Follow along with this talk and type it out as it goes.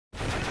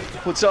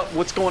What's up?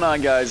 What's going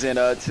on, guys? And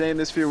today in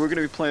this video, we're going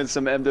to be playing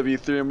some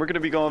MW3, and we're going to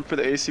be going for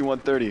the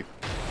AC-130.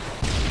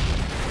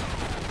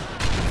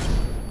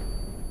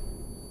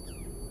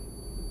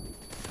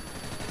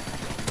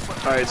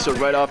 Alright, so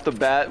right off the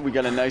bat, we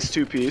got a nice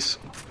two-piece.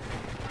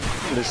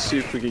 Let's see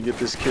if we can get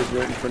this kid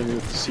right in front of me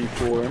with the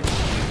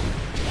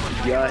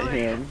C4. Got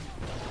him.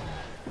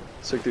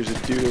 Looks like there's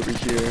a dude over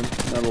here.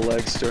 Now the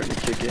leg's starting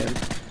to kick in.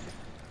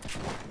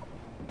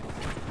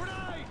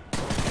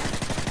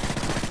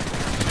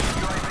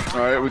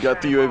 Alright, we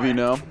got the UAV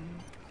now.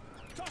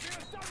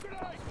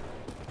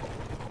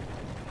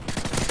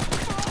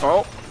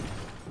 Oh.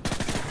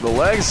 The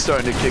leg's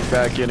starting to kick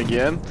back in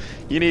again.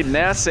 You need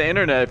NASA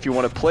internet if you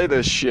want to play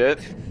this shit.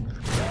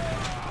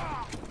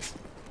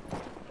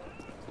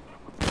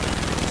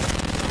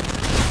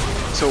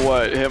 So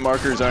what, hit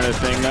markers aren't a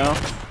thing now?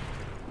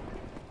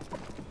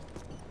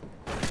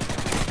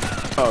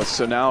 Oh,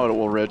 so now it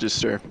will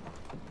register.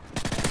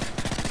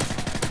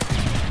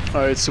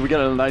 Alright, so we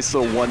got a nice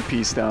little one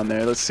piece down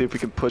there. Let's see if we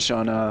can push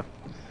on,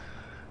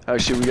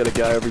 actually we got a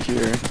guy over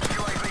here.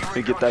 Let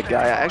me get that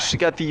guy. I actually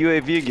got the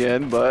UAV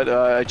again, but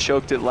I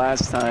choked it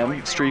last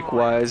time,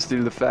 streak-wise, due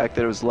to the fact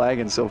that it was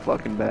lagging so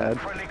fucking bad.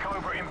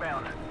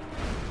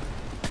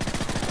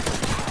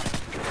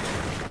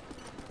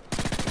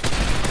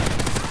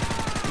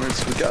 Alright,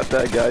 so we got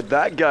that guy.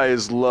 That guy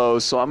is low,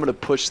 so I'm gonna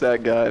push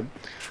that guy.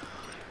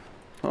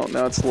 Oh,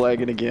 now it's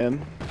lagging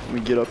again. Let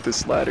me get up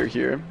this ladder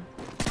here.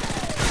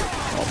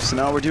 Oh, so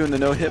now we're doing the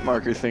no hit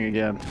marker thing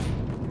again.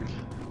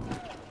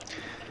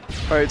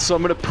 Alright, so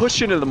I'm gonna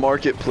push into the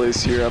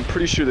marketplace here. I'm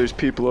pretty sure there's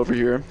people over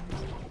here.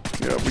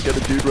 Yeah, we got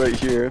a dude right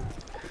here.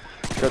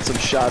 Got some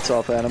shots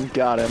off at him.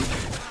 Got him.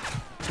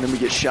 And then we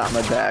get shot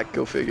in the back.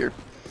 Go figure.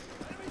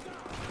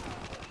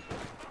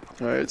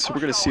 Alright, so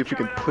we're gonna see if we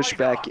can push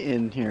back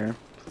in here.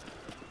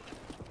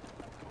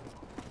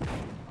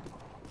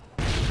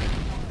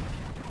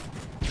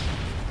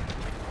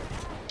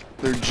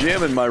 They're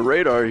jamming my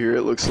radar here,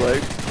 it looks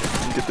like.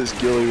 Get this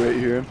ghillie right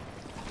here.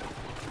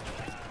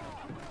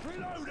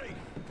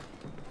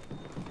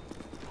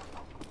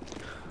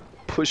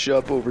 Push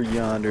up over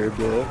yonder a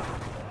bit.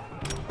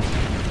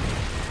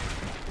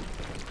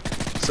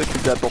 Looks like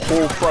we got the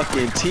whole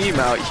fucking team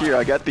out here.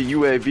 I got the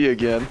UAV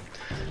again.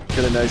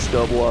 Got a nice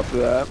double off of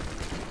that.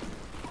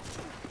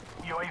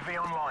 UAV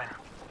online.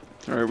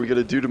 Alright, we got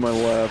a dude to my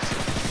left.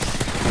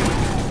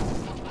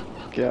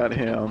 Got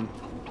him.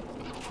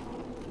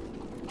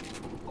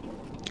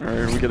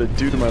 Alright, we got a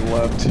dude to my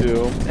left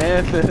too.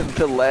 And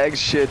the lag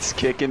shit's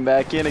kicking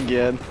back in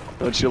again.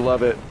 Don't you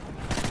love it?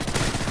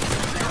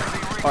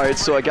 Alright,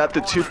 so I got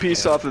the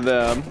two-piece off of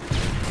them.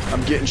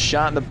 I'm getting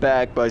shot in the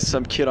back by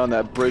some kid on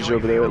that bridge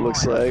over there, it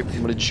looks like.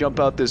 I'm gonna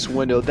jump out this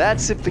window.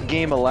 That's if the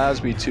game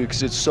allows me to,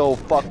 because it's so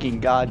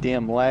fucking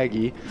goddamn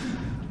laggy.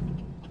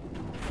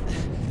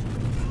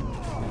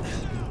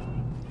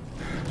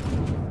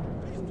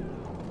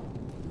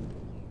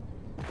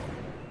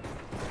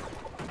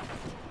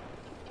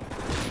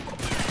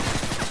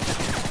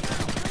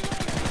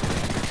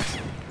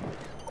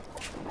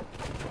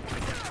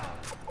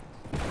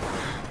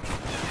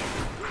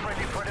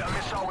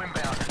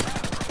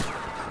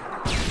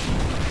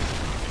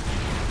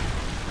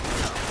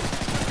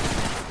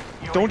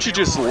 Don't you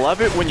just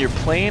love it when you're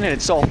playing and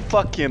it's all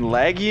fucking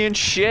laggy and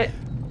shit?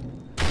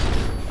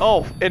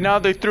 Oh, and now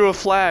they threw a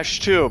flash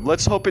too.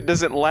 Let's hope it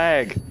doesn't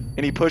lag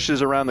and he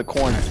pushes around the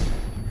corner.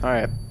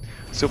 Alright,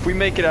 so if we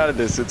make it out of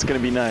this, it's gonna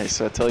be nice,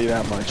 I'll tell you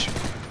that much.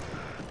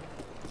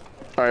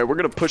 Alright, we're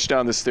gonna push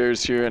down the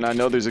stairs here, and I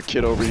know there's a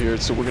kid over here,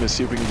 so we're gonna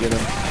see if we can get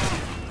him.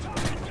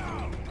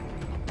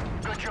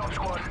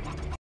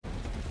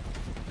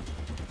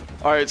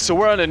 Alright, so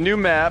we're on a new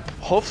map.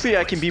 Hopefully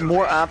I can be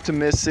more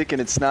optimistic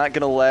and it's not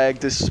gonna lag,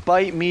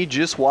 despite me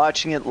just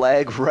watching it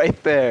lag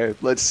right there.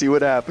 Let's see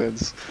what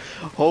happens.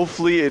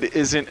 Hopefully it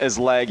isn't as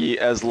laggy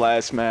as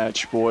last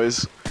match,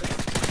 boys.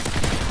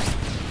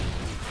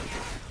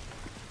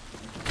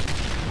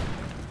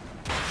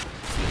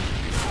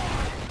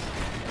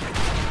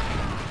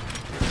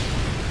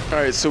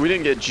 Alright, so we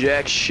didn't get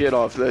jack shit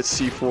off that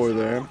C4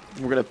 there.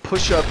 We're gonna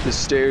push up the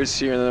stairs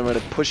here, and then I'm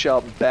gonna push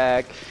out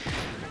back.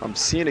 I'm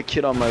seeing a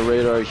kid on my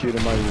radar here to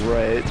my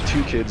right.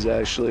 Two kids,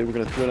 actually. We're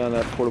gonna throw down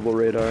that portable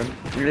radar.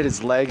 It is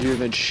laggier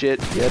than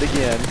shit yet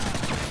again.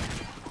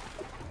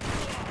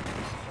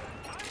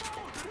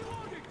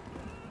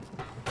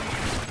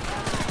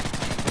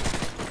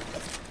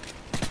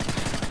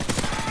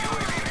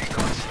 UAV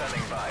recon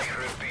standing by.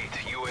 Repeat,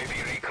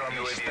 UAV recon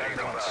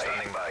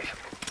standing by.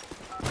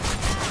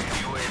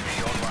 UAV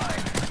online.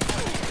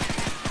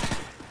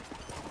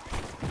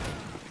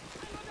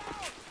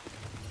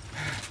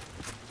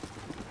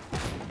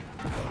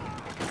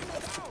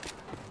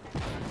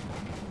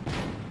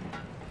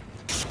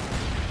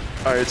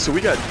 Alright, so we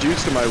got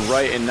dudes to my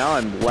right, and now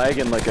I'm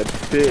lagging like a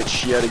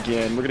bitch yet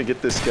again. We're gonna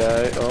get this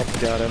guy. Oh,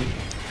 got him.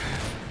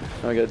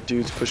 Now I got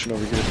dudes pushing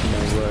over here to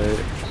my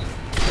right.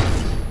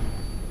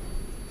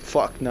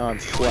 Fuck, now I'm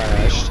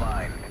flashed.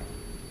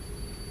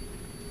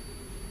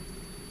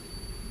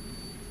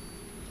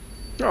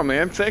 Oh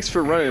man, thanks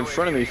for running in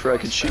front of me for I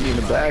could shoot you in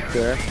the back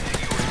there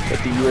at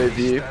the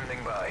UAV.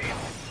 Standing by.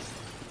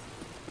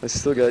 I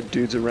still got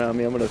dudes around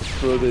me. I'm gonna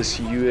throw this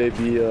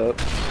UAV up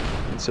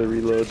once I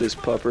reload this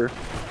pupper.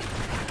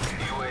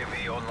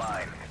 UAV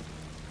online.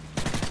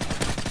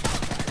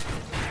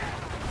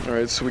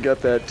 Alright, so we got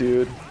that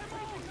dude. I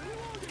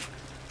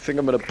think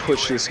I'm gonna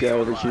push this guy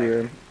over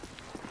here.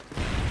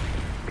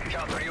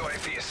 Counter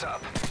UAV is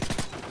up.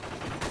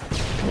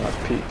 Come on,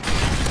 peek.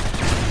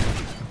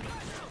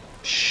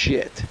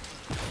 Shit.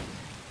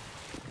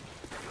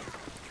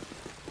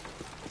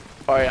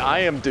 Alright, I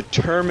am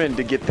determined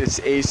to get this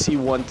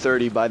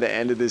AC-130 by the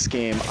end of this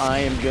game. I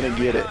am gonna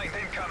get it.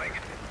 Incoming.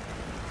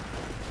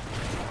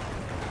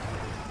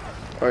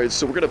 Alright,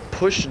 so we're gonna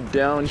push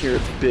down here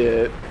a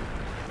bit.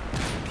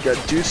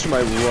 Got dudes to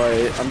my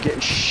right. I'm getting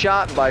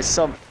shot by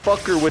some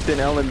fucker with an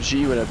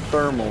LMG with a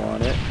thermal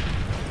on it.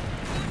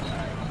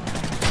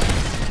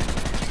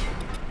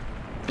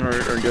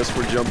 Alright, I guess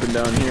we're jumping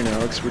down here now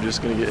because we're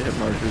just gonna get hit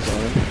markers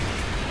on him.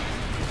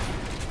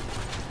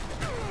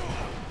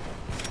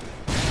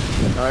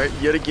 Alright,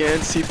 yet again,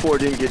 C4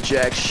 didn't get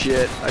jack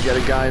shit. I got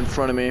a guy in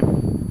front of me.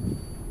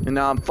 And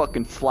now I'm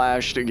fucking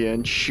flashed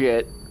again.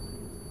 Shit.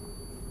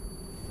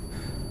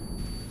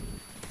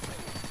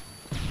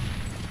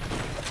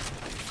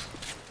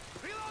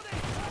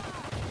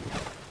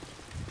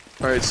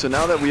 Alright, so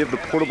now that we have the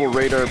portable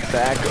radar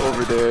back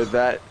over there,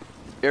 that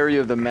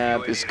area of the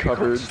map is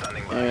covered,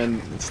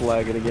 and it's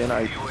lagging again.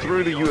 I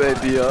threw the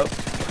UAV up.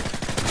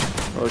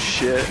 Oh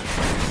shit.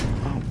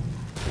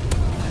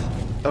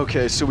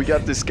 Okay, so we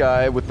got this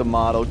guy with the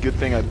model. Good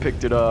thing I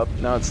picked it up.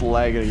 Now it's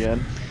lagging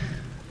again.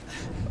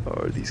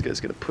 Oh, are these guys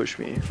gonna push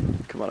me?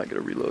 Come on, I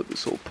gotta reload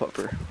this old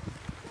pupper.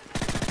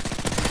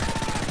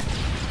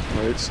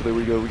 Alright, so there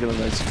we go. We got a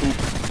nice... Oop.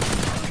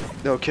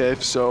 Okay,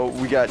 so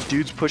we got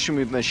dudes pushing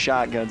me with the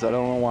shotguns. I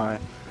don't know why.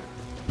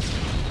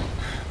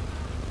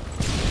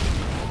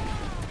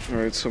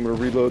 Alright, so I'm gonna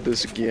reload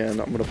this again.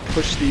 I'm gonna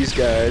push these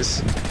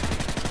guys.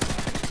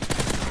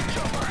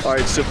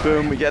 Alright, so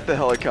boom, we got the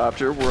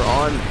helicopter.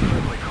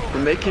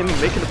 We're making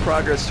the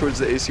progress towards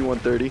the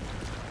AC-130.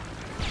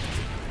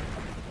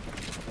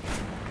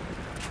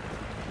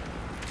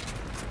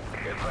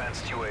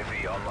 Advanced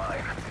UAV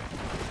online.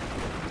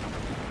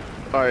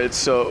 Alright,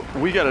 so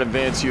we got an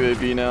advanced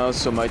UAV now,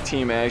 so my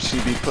team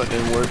actually be putting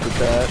in work with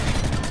that.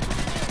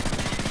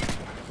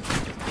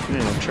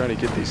 Man, I'm trying to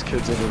get these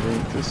kids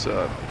underneath this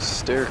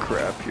stair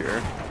crap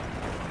here.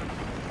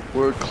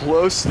 We're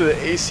close to the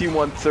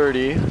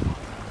AC-130.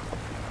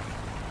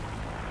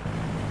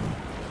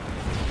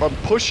 I'm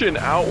pushing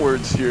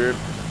outwards here.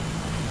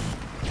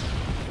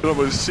 And I'm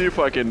gonna see if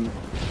I can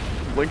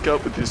link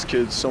up with these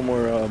kids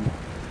somewhere.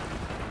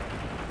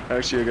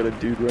 Actually, I got a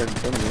dude right in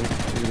front of me.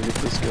 I'm gonna get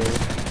this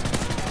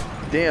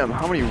guy. Damn,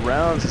 how many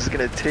rounds is it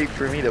gonna take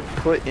for me to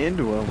put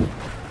into him?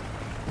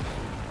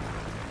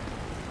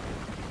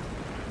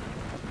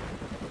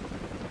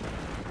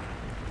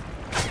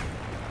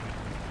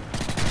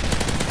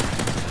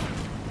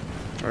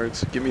 Alright,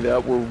 so give me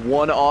that. We're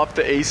one off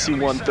the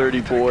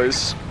AC-130,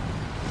 boys.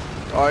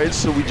 Alright,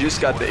 so we just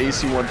got the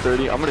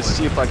AC-130. I'm gonna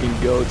see if I can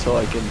go till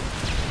I can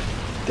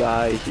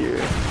die here.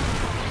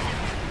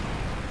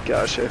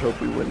 Gosh, I hope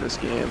we win this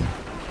game.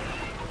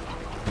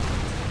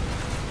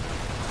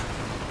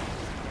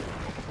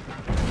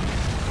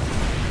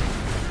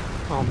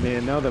 Oh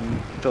man, now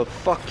the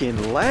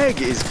fucking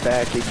lag is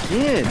back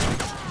again.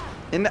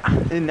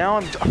 And now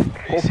I'm...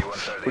 Oh,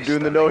 we're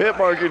doing the no-hit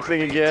marker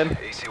thing again.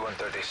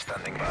 AC-130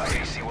 standing by.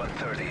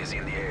 AC-130 is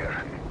in the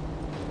air.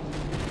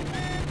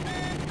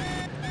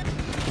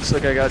 Looks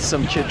like I got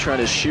some kid trying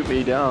to shoot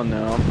me down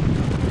now.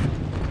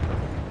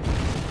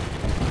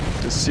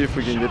 To see if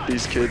we can get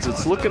these kids.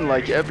 It's looking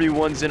like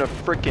everyone's in a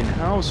freaking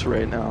house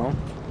right now.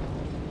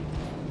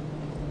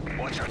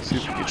 Let's see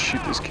if we can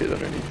shoot this kid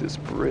underneath this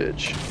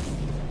bridge.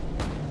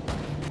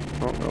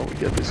 Oh no, we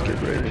got this kid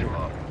right here.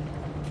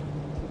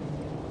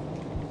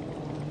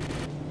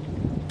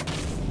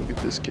 Look at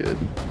this kid.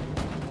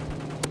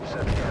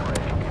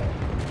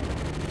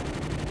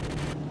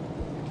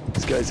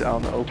 This guy's out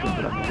in the open,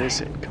 but I'm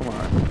missing. Come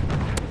on.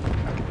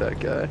 Look at that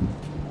guy.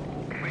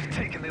 We've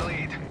taken the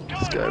lead.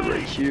 This guy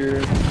right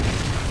here.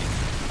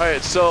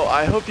 Alright, so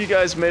I hope you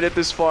guys made it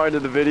this far into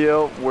the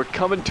video. We're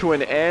coming to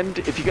an end.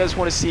 If you guys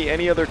want to see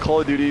any other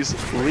Call of Duties,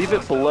 leave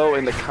it below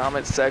in the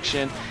comment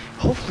section.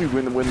 Hopefully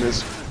we win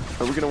this.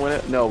 Are we going to win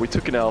it? No, we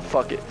took an L.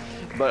 Fuck it.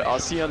 But I'll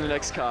see you on the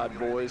next COD,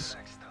 boys.